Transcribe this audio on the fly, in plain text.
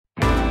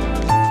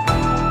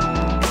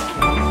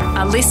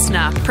A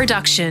listener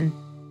production.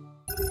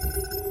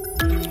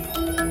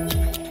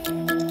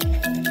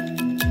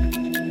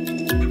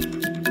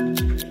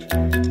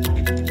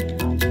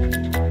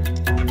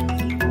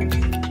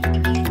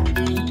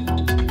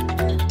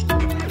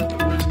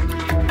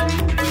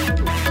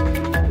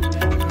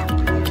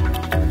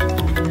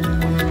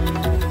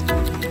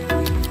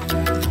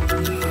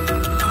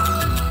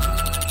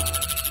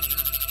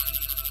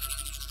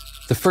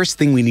 The first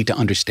thing we need to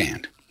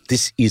understand,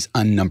 this is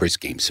a numbers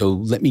game, so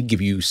let me give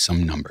you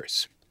some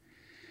numbers.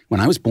 When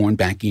I was born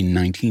back in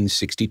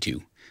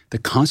 1962, the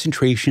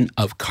concentration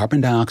of carbon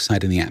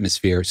dioxide in the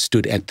atmosphere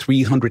stood at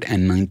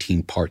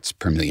 319 parts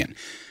per million.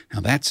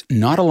 Now that's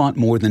not a lot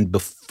more than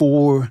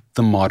before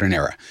the modern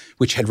era,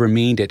 which had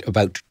remained at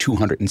about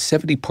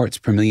 270 parts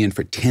per million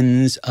for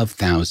tens of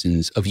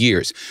thousands of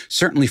years.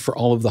 Certainly for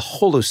all of the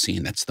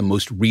Holocene, that's the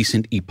most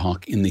recent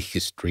epoch in the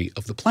history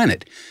of the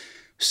planet.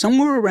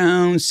 Somewhere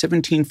around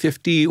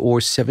 1750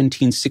 or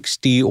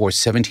 1760 or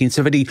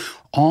 1770,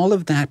 all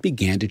of that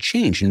began to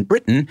change. In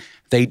Britain,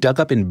 they dug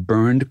up and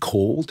burned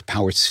coal to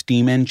power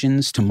steam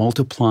engines to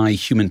multiply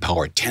human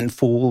power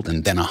tenfold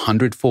and then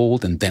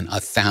 100-fold and then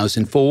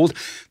 1,000-fold.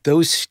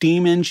 Those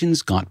steam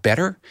engines got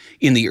better.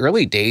 In the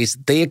early days,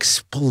 they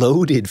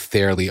exploded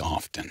fairly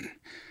often.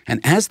 And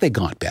as they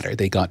got better,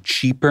 they got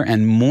cheaper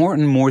and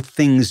more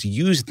things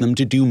used them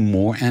to do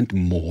more and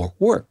more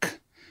work.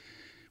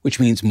 Which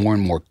means more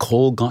and more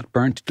coal got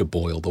burnt to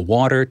boil the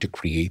water, to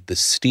create the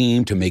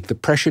steam, to make the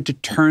pressure to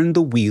turn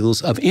the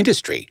wheels of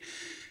industry.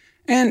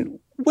 And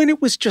when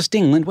it was just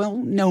England, well,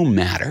 no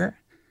matter.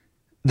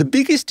 The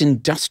biggest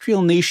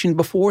industrial nation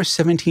before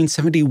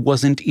 1770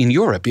 wasn't in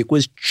Europe, it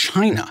was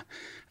China.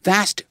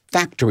 Vast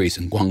factories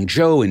in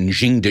Guangzhou and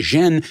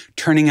Jingdezhen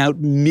turning out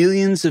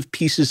millions of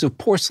pieces of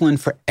porcelain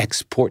for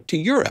export to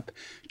Europe.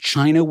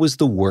 China was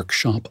the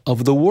workshop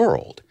of the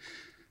world.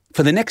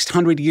 For the next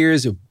 100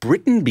 years,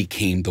 Britain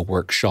became the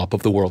workshop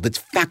of the world. Its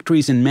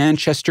factories in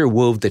Manchester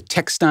wove the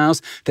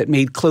textiles that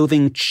made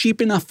clothing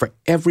cheap enough for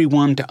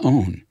everyone to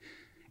own.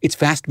 Its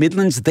vast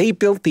Midlands, they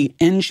built the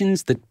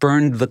engines that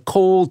burned the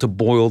coal to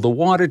boil the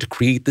water, to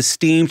create the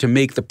steam, to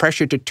make the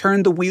pressure, to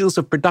turn the wheels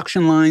of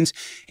production lines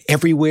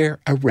everywhere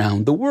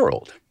around the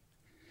world.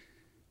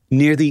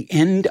 Near the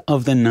end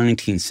of the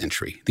 19th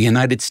century, the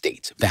United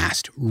States,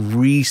 vast,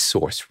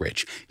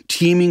 resource-rich,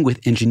 teeming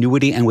with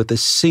ingenuity and with a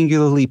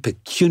singularly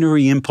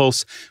pecuniary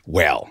impulse,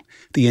 well,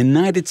 the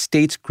United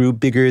States grew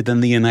bigger than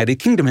the United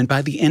Kingdom, and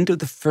by the end of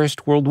the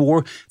First World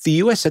War, the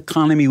U.S.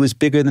 economy was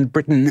bigger than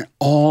Britain and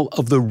all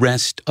of the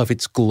rest of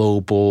its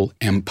global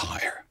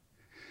empire.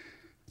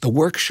 The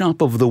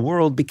workshop of the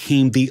world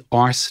became the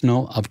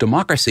arsenal of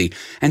democracy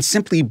and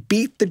simply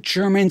beat the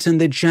Germans and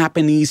the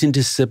Japanese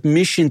into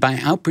submission by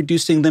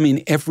outproducing them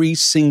in every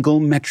single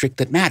metric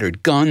that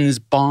mattered. Guns,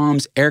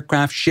 bombs,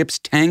 aircraft, ships,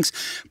 tanks.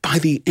 By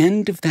the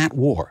end of that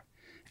war,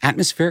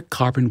 atmospheric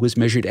carbon was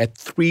measured at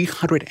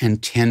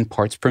 310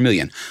 parts per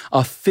million, a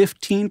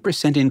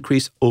 15%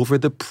 increase over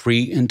the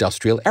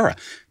pre-industrial era.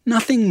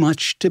 Nothing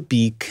much to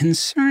be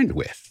concerned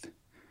with.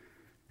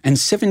 And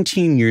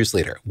 17 years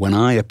later, when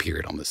I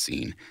appeared on the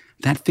scene,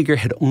 that figure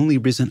had only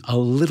risen a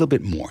little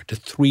bit more to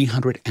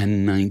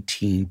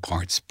 319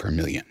 parts per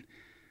million.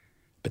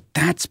 But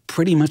that's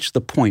pretty much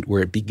the point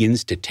where it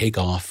begins to take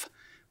off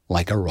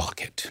like a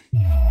rocket.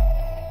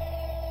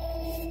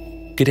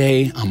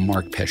 G'day, I'm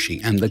Mark Pesce,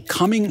 and the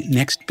coming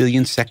next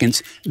billion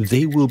seconds,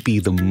 they will be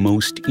the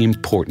most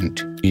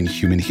important in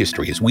human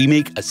history as we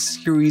make a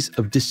series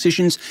of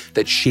decisions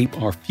that shape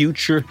our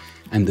future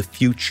and the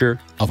future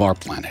of our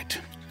planet.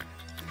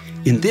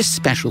 In this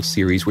special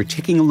series, we're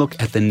taking a look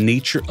at the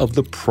nature of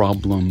the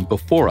problem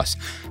before us.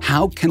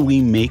 How can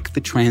we make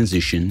the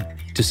transition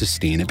to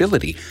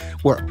sustainability?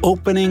 We're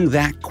opening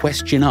that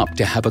question up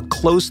to have a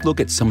close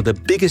look at some of the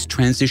biggest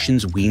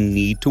transitions we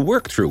need to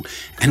work through.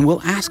 And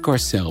we'll ask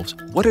ourselves,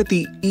 what are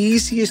the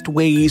easiest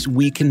ways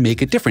we can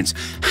make a difference?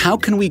 How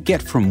can we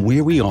get from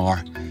where we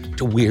are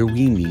to where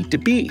we need to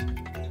be?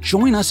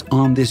 Join us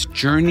on this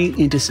journey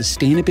into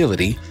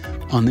sustainability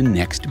on the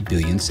next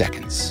billion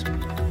seconds.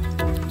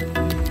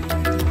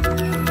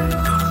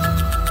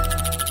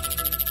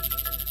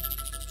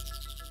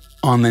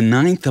 On the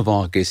 9th of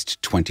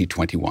August,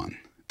 2021,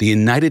 the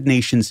United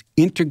Nations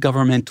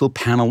Intergovernmental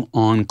Panel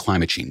on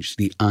Climate Change,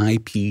 the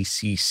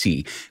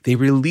IPCC, they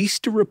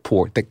released a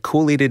report that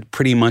collated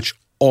pretty much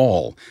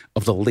all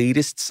of the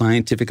latest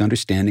scientific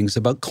understandings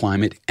about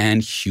climate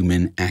and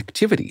human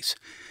activities.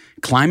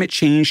 Climate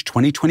Change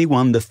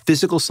 2021, the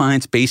physical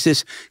science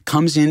basis,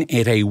 comes in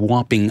at a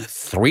whopping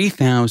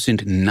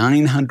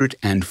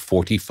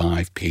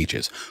 3,945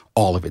 pages.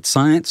 All of it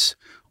science,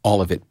 all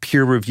of it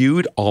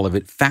peer-reviewed, all of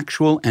it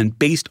factual, and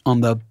based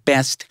on the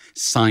best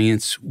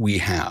science we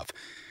have,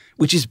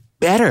 which is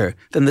better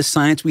than the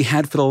science we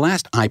had for the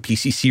last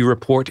IPCC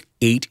report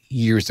 8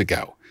 years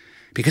ago.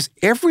 Because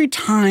every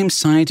time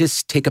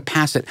scientists take a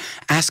pass at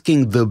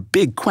asking the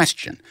big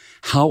question,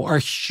 how are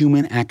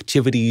human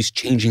activities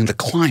changing the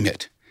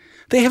climate,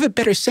 they have a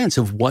better sense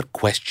of what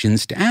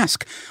questions to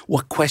ask,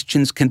 what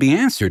questions can be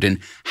answered, and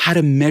how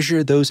to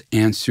measure those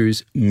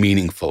answers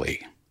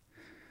meaningfully.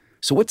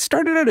 So what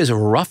started out as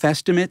rough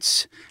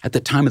estimates at the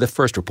time of the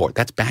first report,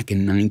 that's back in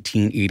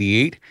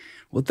 1988,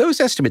 well, those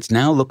estimates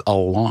now look a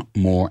lot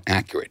more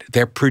accurate.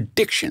 They're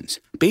predictions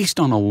based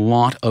on a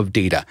lot of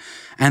data.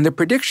 And the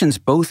predictions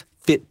both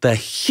fit the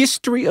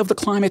history of the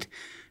climate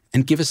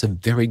and give us a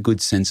very good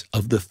sense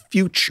of the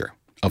future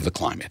of the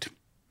climate.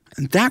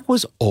 And that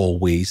was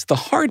always the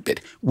hard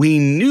bit. We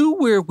knew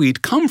where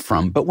we'd come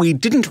from, but we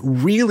didn't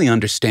really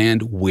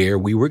understand where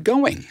we were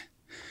going.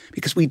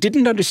 Because we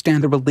didn't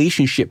understand the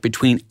relationship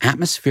between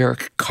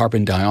atmospheric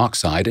carbon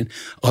dioxide and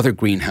other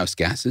greenhouse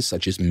gases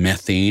such as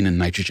methane and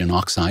nitrogen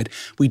oxide.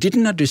 We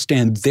didn't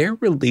understand their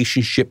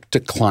relationship to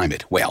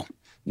climate. Well,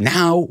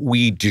 now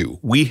we do.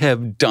 We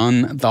have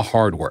done the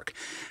hard work.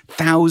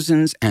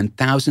 Thousands and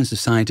thousands of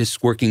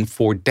scientists working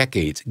for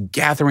decades,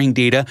 gathering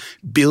data,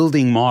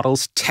 building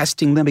models,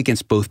 testing them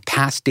against both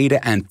past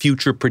data and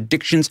future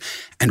predictions,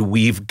 and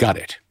we've got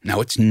it. Now,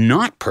 it's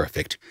not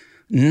perfect.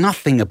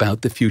 Nothing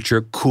about the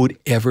future could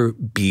ever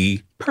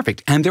be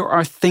perfect. And there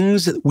are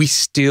things that we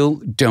still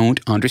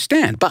don't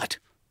understand. But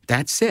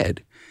that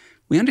said,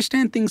 we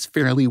understand things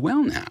fairly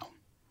well now.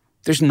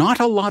 There's not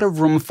a lot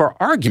of room for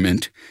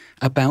argument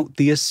about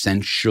the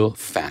essential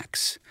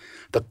facts.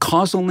 The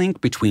causal link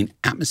between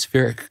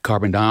atmospheric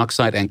carbon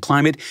dioxide and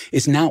climate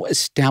is now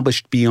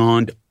established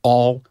beyond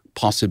all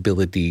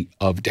possibility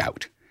of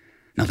doubt.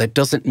 Now, that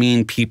doesn't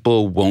mean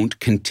people won't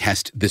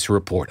contest this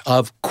report.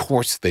 Of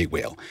course they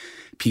will.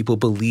 People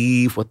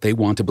believe what they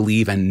want to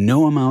believe, and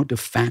no amount of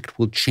fact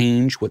will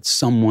change what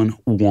someone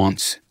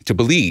wants to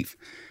believe.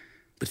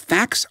 But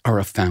facts are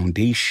a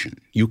foundation.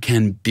 You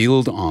can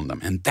build on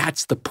them, and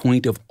that's the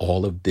point of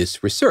all of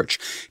this research,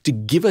 to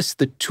give us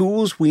the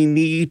tools we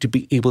need to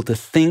be able to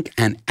think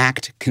and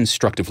act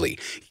constructively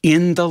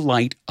in the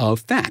light of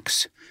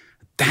facts.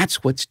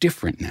 That's what's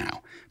different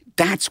now.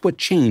 That's what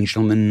changed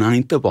on the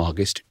 9th of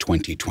August,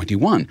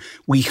 2021.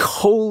 We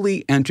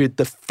wholly entered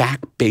the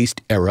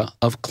fact-based era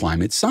of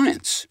climate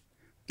science.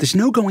 There's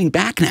no going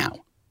back now.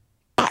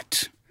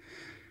 But,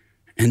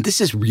 and this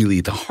is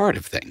really the heart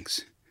of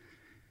things,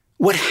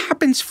 what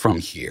happens from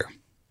here,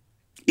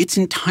 it's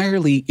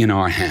entirely in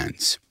our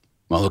hands.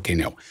 Well, okay,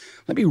 no,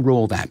 let me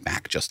roll that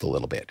back just a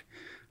little bit.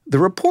 The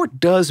report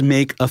does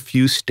make a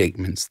few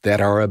statements that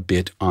are a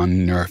bit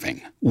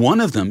unnerving.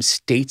 One of them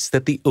states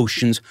that the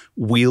oceans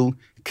will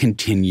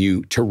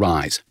continue to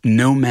rise,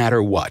 no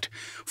matter what,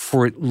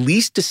 for at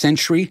least a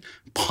century,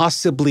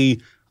 possibly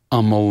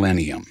a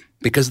millennium,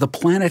 because the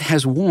planet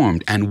has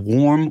warmed and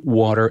warm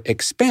water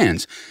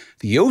expands.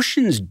 The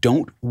oceans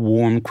don't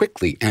warm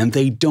quickly and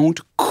they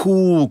don't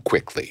cool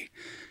quickly.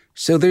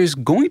 So there's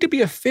going to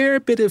be a fair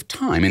bit of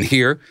time, and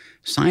here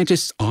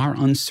scientists are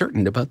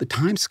uncertain about the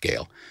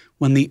timescale,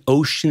 when the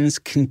oceans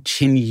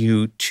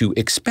continue to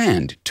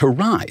expand, to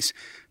rise.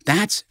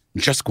 That's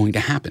just going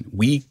to happen.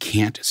 We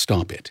can't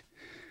stop it.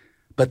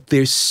 But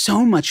there's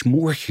so much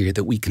more here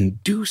that we can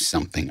do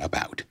something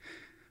about.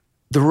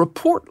 The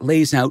report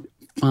lays out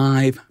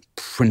 5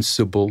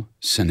 principal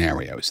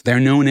scenarios. They're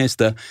known as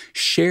the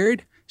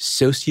Shared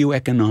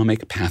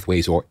Socioeconomic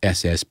Pathways, or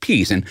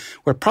SSPs, and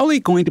we're probably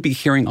going to be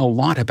hearing a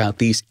lot about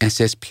these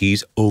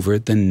SSPs over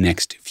the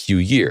next few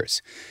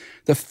years.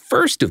 The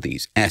first of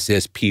these,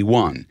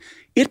 SSP1,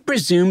 it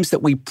presumes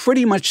that we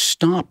pretty much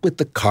stop with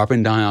the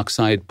carbon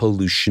dioxide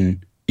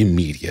pollution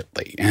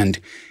immediately. And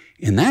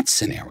in that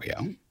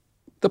scenario,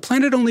 the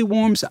planet only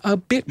warms a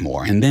bit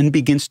more and then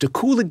begins to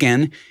cool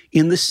again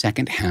in the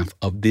second half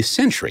of this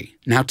century.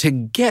 Now, to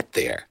get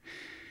there,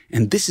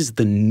 and this is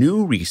the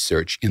new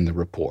research in the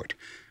report,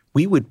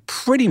 we would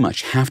pretty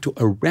much have to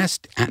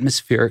arrest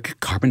atmospheric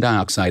carbon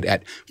dioxide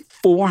at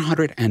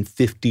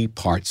 450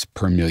 parts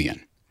per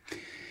million.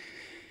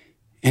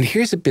 And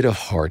here's a bit of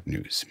hard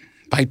news.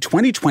 By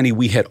 2020,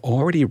 we had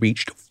already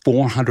reached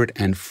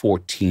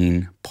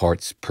 414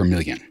 parts per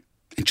million.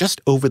 And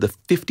just over the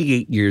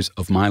 58 years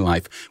of my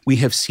life, we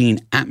have seen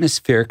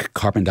atmospheric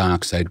carbon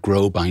dioxide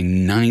grow by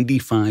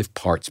 95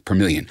 parts per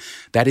million.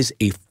 That is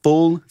a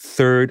full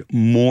third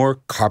more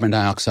carbon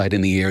dioxide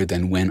in the air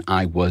than when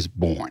I was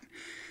born.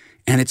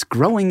 And it's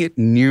growing at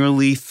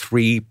nearly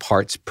 3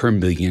 parts per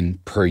million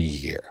per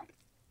year,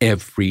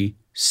 every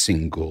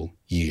single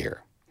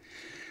year.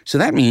 So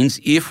that means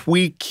if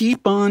we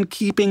keep on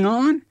keeping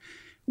on,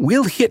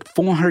 we'll hit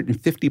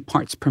 450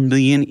 parts per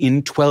million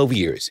in 12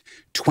 years,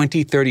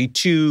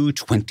 2032,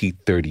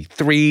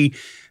 2033.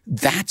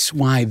 That's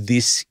why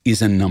this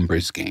is a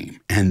numbers game.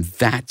 And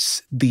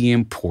that's the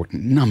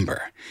important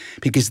number,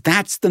 because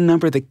that's the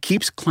number that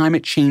keeps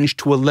climate change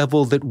to a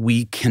level that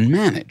we can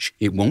manage.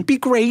 It won't be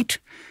great,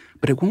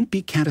 but it won't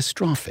be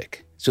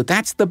catastrophic. So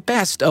that's the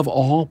best of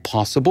all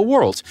possible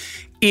worlds,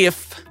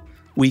 if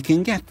we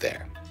can get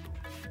there.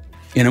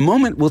 In a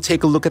moment, we'll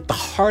take a look at the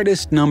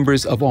hardest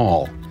numbers of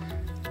all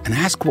and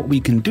ask what we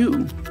can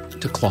do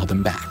to claw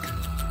them back.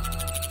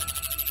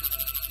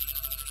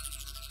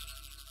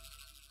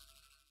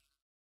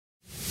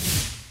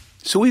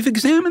 So we've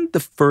examined the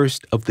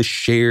first of the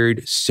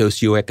shared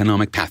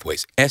socioeconomic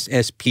pathways,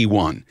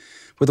 SSP1,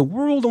 where the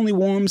world only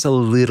warms a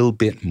little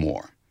bit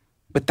more.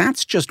 But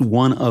that's just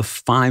one of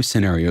 5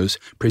 scenarios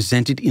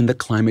presented in the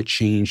Climate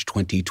Change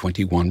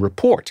 2021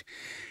 report.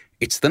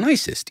 It's the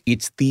nicest.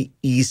 It's the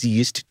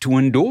easiest to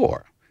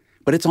endure.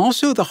 But it's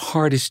also the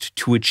hardest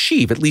to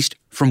achieve, at least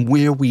from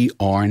where we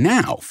are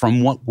now,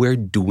 from what we're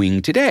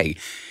doing today.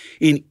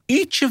 In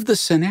each of the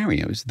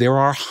scenarios, there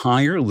are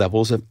higher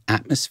levels of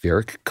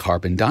atmospheric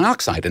carbon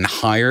dioxide and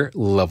higher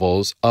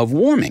levels of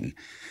warming.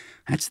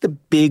 That's the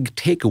big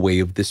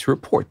takeaway of this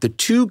report. The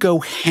two go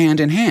hand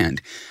in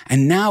hand,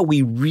 and now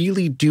we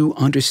really do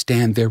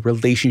understand their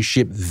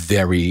relationship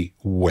very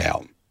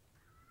well.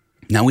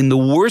 Now, in the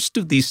worst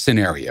of these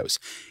scenarios,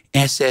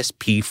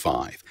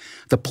 SSP5,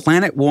 the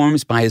planet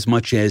warms by as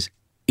much as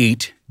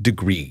 8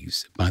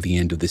 degrees by the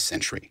end of this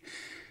century.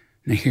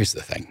 Now, here's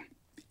the thing.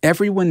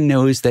 Everyone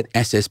knows that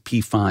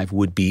SSP5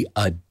 would be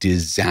a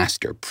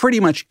disaster. Pretty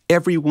much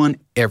everyone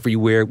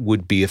everywhere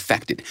would be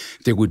affected.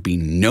 There would be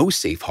no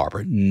safe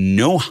harbor,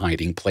 no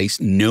hiding place,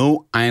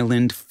 no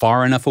island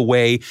far enough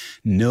away,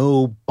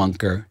 no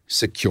bunker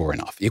secure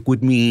enough. It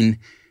would mean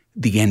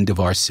the end of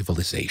our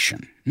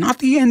civilization. Not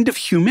the end of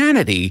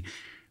humanity,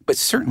 but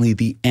certainly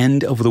the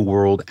end of the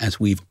world as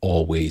we've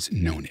always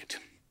known it.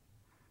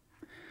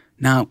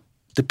 Now,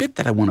 the bit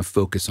that I want to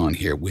focus on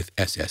here with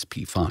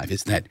SSP5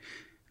 is that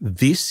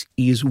this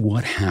is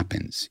what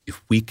happens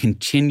if we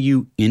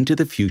continue into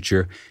the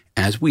future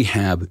as we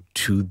have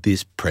to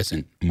this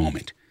present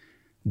moment.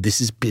 This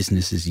is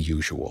business as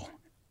usual.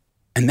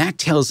 And that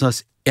tells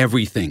us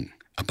everything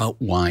about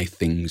why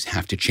things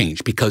have to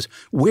change. Because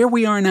where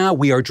we are now,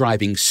 we are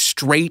driving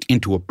straight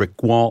into a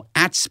brick wall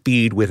at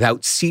speed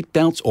without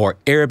seatbelts or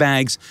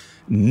airbags.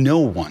 No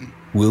one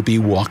will be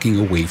walking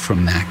away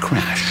from that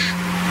crash.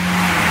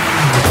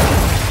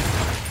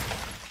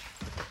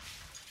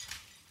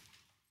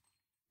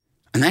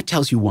 And that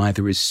tells you why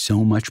there is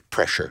so much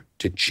pressure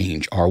to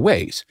change our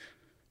ways.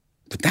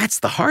 But that's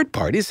the hard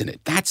part, isn't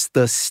it? That's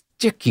the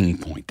sticking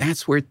point.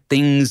 That's where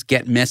things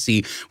get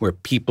messy, where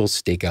people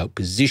stake out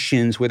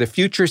positions, where the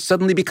future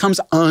suddenly becomes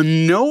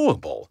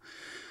unknowable,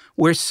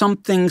 where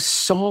something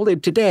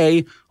solid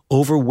today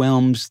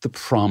overwhelms the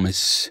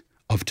promise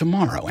of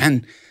tomorrow.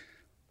 And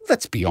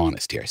let's be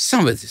honest here,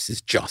 some of this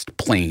is just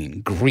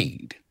plain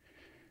greed.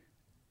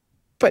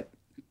 But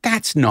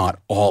that's not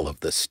all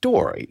of the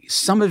story.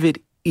 Some of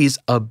it is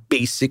a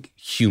basic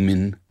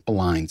human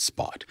blind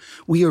spot.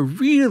 We are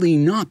really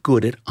not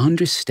good at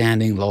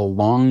understanding the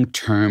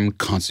long-term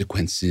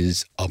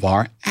consequences of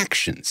our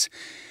actions.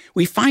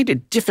 We find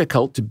it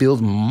difficult to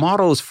build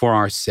models for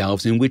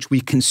ourselves in which we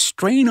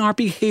constrain our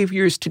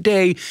behaviors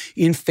today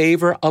in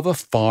favor of a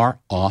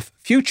far-off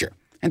future.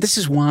 And this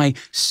is why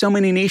so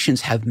many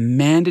nations have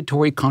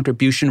mandatory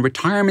contribution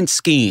retirement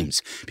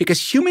schemes,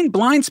 because human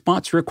blind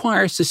spots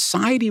require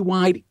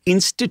society-wide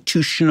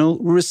institutional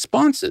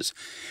responses.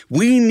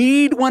 We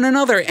need one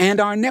another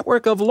and our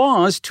network of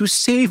laws to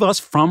save us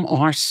from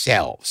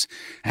ourselves.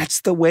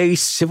 That's the way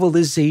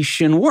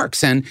civilization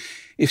works. And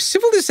if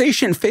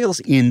civilization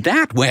fails in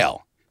that,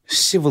 well,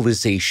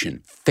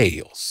 civilization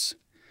fails.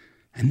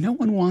 And no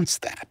one wants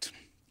that.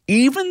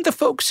 Even the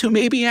folks who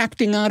may be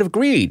acting out of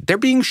greed, they're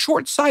being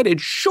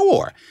short-sighted,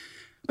 sure,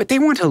 but they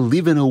want to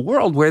live in a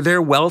world where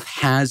their wealth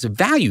has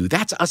value.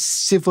 That's a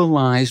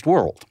civilized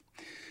world.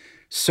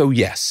 So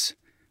yes,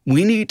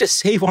 we need to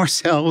save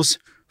ourselves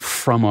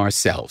from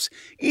ourselves,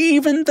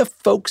 even the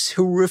folks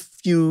who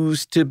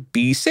refuse to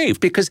be saved,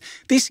 because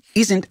this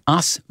isn't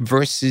us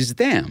versus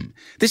them.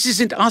 This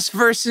isn't us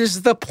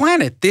versus the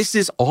planet. This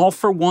is all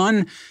for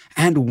one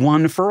and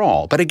one for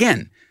all. But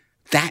again,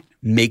 that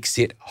makes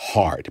it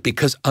hard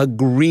because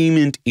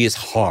agreement is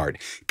hard.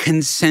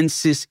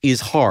 Consensus is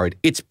hard.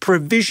 It's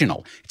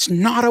provisional. It's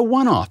not a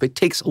one-off. It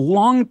takes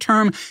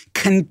long-term,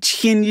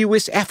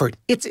 continuous effort.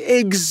 It's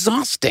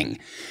exhausting.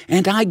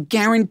 And I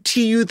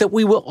guarantee you that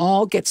we will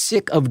all get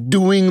sick of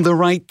doing the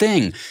right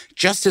thing,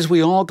 just as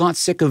we all got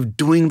sick of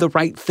doing the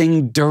right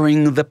thing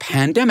during the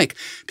pandemic,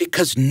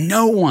 because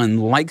no one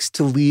likes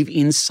to live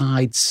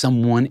inside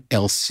someone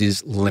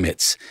else's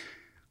limits.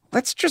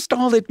 Let's just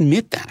all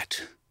admit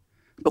that.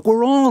 But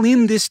we're all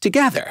in this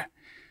together.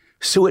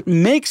 So it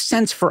makes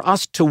sense for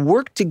us to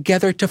work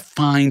together to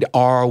find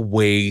our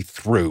way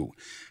through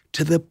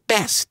to the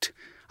best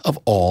of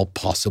all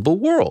possible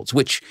worlds,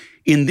 which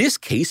in this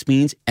case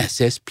means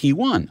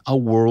SSP1, a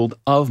world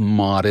of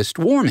modest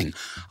warming,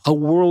 a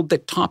world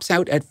that tops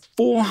out at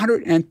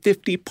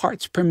 450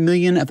 parts per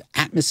million of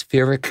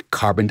atmospheric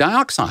carbon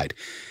dioxide.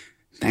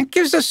 That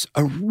gives us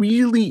a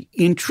really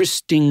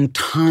interesting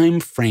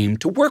time frame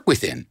to work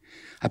within,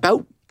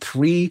 about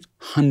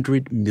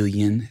 300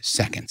 million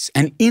seconds.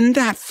 And in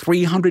that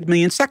 300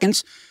 million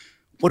seconds,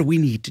 what do we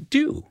need to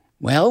do?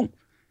 Well,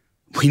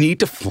 we need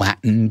to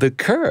flatten the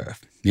curve.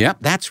 Yep,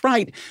 that's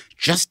right.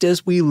 Just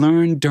as we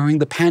learned during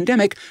the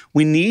pandemic,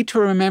 we need to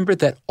remember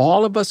that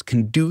all of us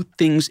can do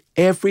things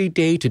every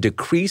day to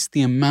decrease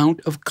the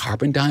amount of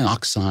carbon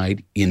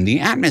dioxide in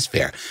the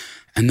atmosphere.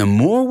 And the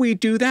more we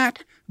do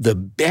that, the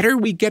better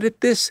we get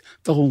at this,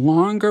 the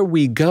longer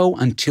we go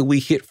until we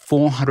hit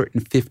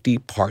 450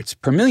 parts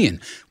per million.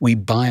 We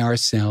buy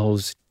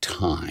ourselves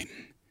time.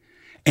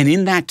 And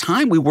in that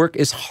time, we work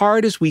as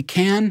hard as we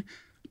can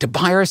to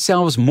buy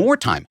ourselves more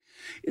time.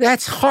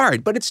 That's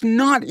hard, but it's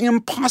not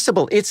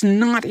impossible. It's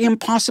not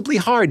impossibly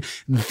hard.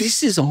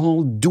 This is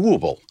all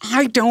doable.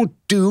 I don't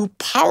do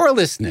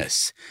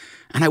powerlessness.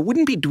 And I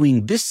wouldn't be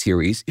doing this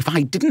series if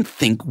I didn't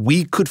think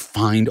we could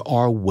find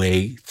our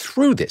way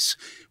through this.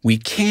 We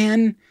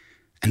can,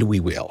 and we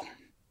will.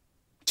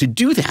 To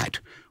do that,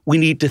 we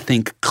need to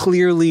think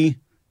clearly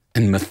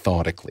and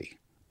methodically,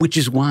 which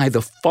is why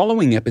the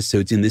following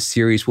episodes in this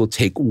series will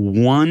take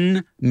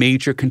one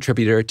major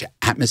contributor to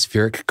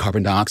atmospheric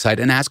carbon dioxide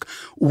and ask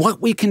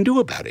what we can do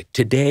about it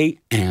today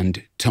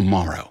and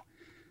tomorrow.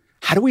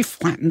 How do we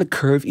flatten the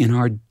curve in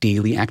our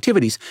daily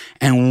activities?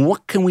 And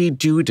what can we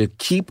do to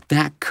keep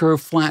that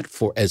curve flat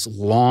for as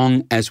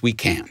long as we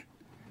can?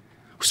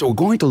 So we're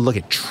going to look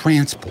at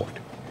transport.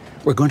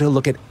 We're going to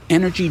look at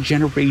energy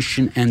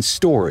generation and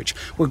storage.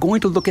 We're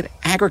going to look at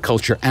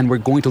agriculture, and we're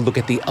going to look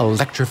at the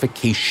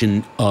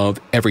electrification of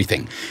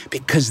everything,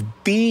 because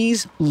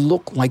these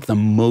look like the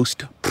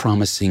most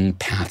promising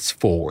paths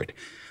forward,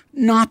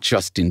 not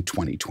just in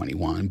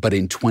 2021, but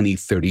in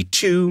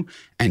 2032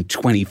 and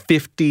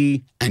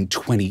 2050 and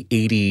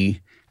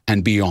 2080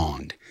 and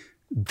beyond.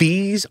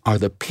 These are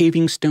the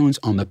paving stones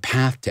on the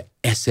path to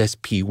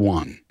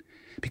SSP1,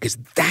 because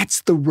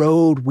that's the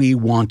road we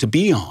want to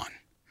be on.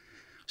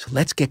 So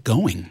let's get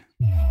going.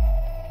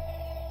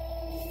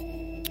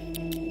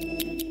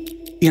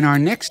 In our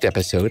next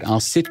episode, I'll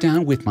sit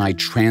down with my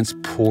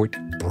Transport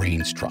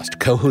Brains Trust,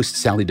 co-host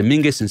Sally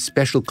Dominguez and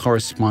special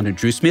correspondent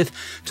Drew Smith,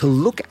 to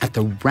look at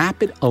the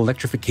rapid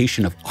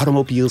electrification of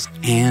automobiles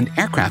and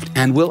aircraft,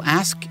 and we'll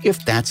ask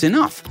if that's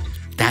enough.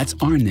 That's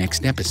our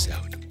next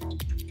episode.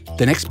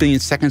 The Next Billion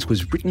Seconds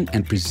was written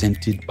and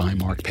presented by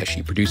Mark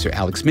Pesce, producer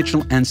Alex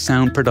Mitchell, and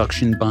sound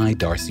production by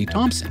Darcy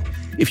Thompson.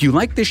 If you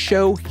like this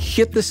show,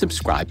 hit the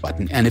subscribe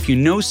button. And if you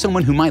know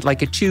someone who might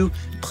like it too,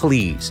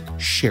 please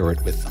share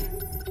it with them.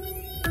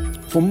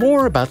 For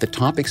more about the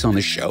topics on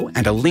the show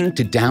and a link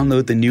to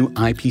download the new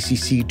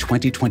IPCC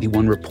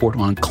 2021 report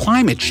on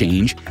climate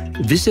change,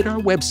 visit our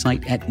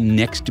website at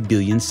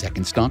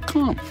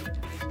nextbillionseconds.com.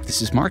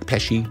 This is Mark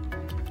Pesce,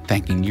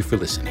 thanking you for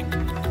listening.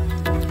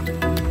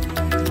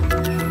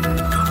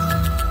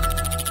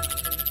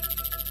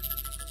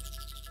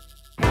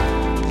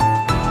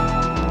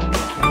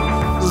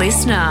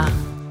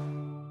 Listener.